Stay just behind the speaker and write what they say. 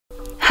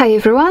Hi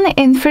everyone,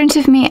 in front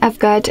of me I've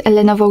got a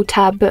LENOVO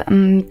Tab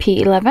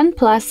P11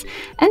 Plus,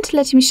 and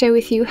let me share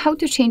with you how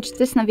to change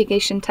this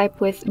navigation type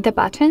with the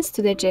buttons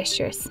to the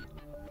gestures.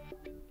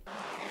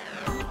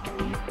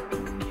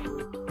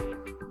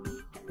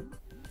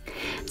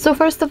 So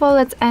first of all,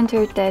 let's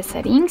enter the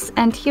settings,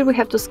 and here we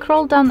have to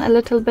scroll down a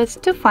little bit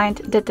to find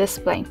the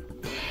display.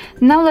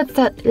 Now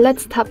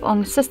let's tap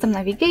on System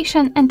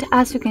Navigation, and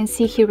as you can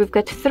see here, we've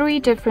got three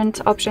different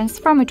options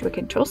from which we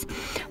can choose.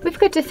 We've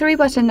got the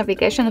 3-button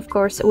navigation, of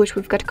course, which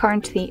we've got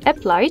currently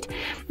applied.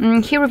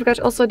 Here we've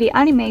got also the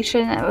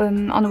animation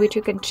on which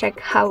you can check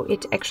how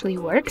it actually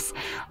works.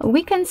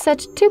 We can set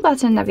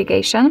 2-button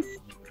navigation.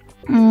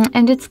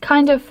 And it's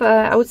kind of,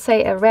 I would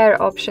say, a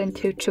rare option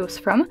to choose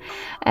from.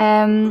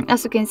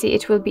 As you can see,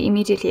 it will be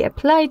immediately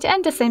applied,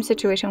 and the same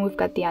situation, we've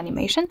got the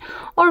animation,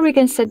 or we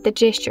can set the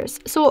gestures.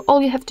 So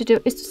all you have to do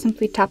is to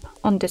simply tap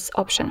on this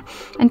option.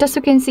 And as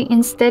you can see,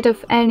 instead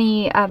of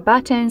any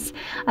buttons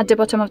at the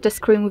bottom of the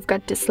screen, we've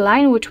got this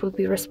line which will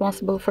be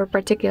responsible for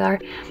particular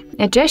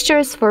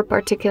gestures, for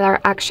particular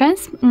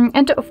actions.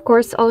 And of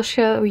course, I'll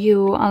show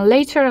you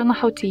later on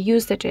how to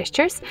use the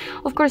gestures.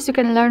 Of course, you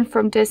can learn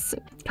from this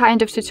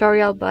kind of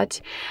tutorial, but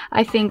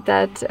I think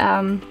that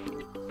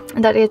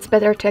that it's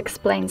better to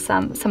explain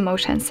some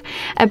motions.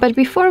 But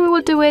before we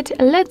will do it,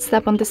 let's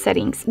tap on the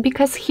settings,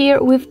 because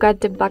here we've got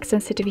the back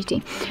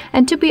sensitivity.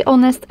 And to be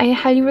honest, I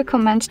highly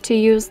recommend to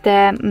use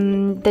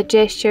the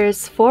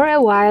gestures for a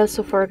while,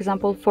 so for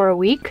example for a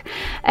week,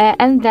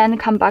 and then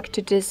come back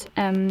to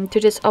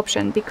this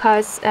option,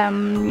 because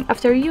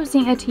after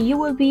using it you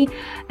will be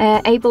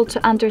able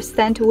to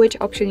understand which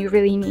option you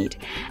really need.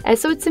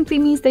 So it simply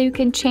means that you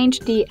can change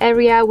the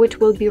area which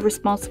will be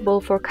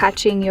responsible for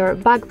catching your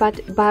back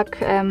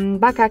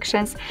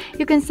actions.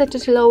 You can set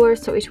it lower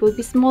so it will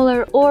be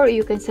smaller, or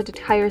you can set it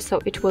higher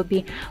so it will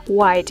be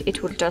wide.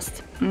 It will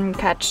just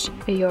catch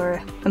your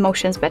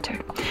emotions better.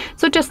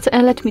 So just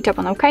let me tap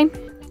on OK.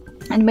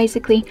 And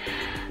basically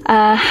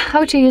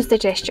how to use the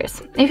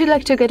gestures. If you'd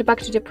like to get back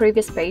to the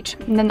previous page,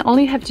 then all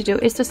you have to do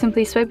is to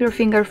simply swipe your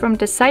finger from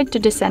the side to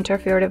the center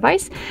of your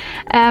device.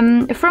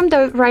 From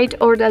the right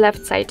or the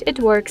left side, it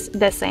works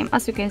the same.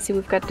 As you can see,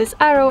 we've got this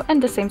arrow,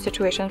 and the same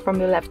situation from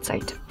the left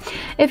side.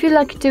 If you'd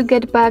like to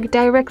get back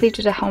directly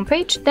to the home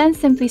page, then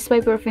simply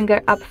swipe your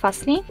finger up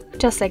fastly,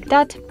 just like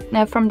that,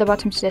 from the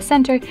bottom to the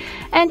center,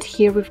 and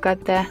here we've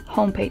got the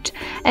home page.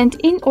 And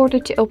in order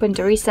to open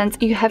the recents,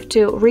 you have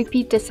to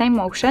repeat the same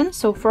motion,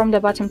 so from the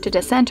bottom to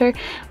the center,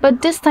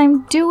 but this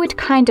time do it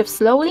kind of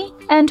slowly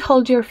and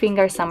hold your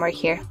finger somewhere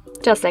here,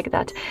 just like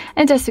that.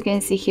 And as you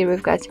can see here,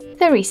 we've got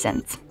the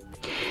recents.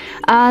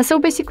 So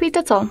basically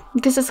that's all.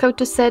 This is how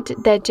to set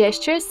the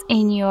gestures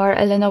in your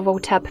LENOVO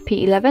Tab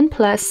P11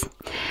 Plus.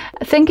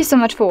 Thank you so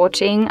much for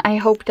watching. I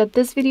hope that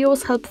this video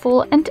was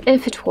helpful, and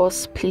if it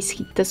was, please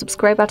hit the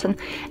subscribe button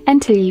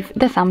and leave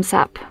the thumbs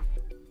up.